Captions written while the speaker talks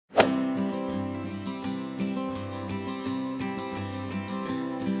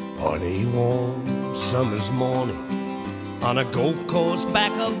On a warm summer's morning, on a golf course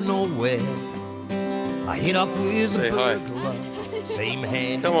back of nowhere, I hit off with a burglar, same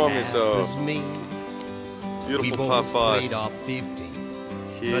hand as me. Beautiful we both par 5. played off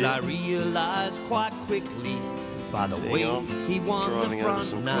 50, but I realized quite quickly by the way he won the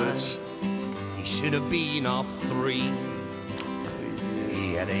front nine, he should have been off 3.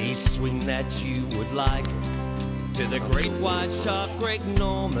 He had a swing that you would like, to the great white shark Greg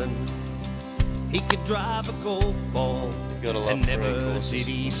Norman. He could drive a golf ball, and never did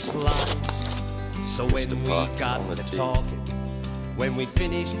he slice. So when we got to talking, when we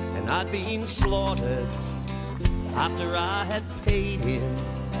finished and I'd been slaughtered, after I had paid him,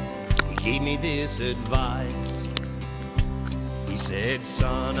 he gave me this advice. He said,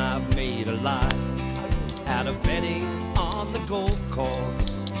 son, I've made a life out of betting on the golf course.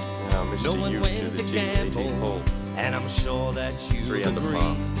 No one went to gamble, and I'm sure that you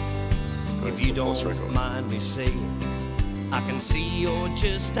agree. If you don't mind me saying, I can see you're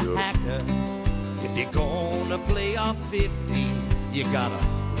just a hacker. If you're gonna play off 50, you gotta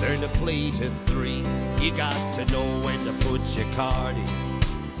learn to play to 3. You got to know when to put your card in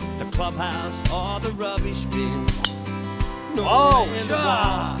the clubhouse or the rubbish bin.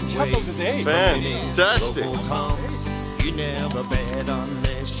 Fantastic. You never bet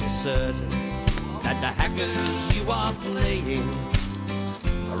unless you're certain that the hackers you are playing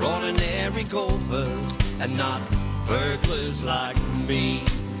are ordinary golfers and not burglars like me.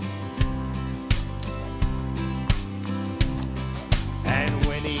 And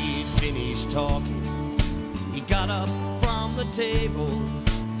when he finished talking, he got up from the table,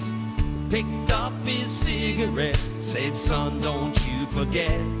 picked up his cigarettes, said, son, don't you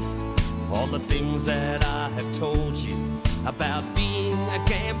forget all the things that I have told you about being a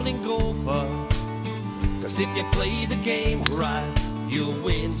gambling golfer. 'Cause if you play the game right, you'll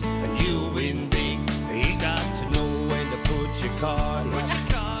win, and you'll win big. You got to know when to put your card in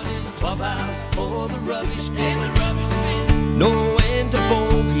the clubhouse or the rubbish bin. Know when to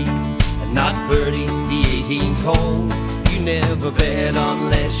bogey and not birdie the 18th hole. You never bet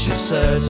unless you're certain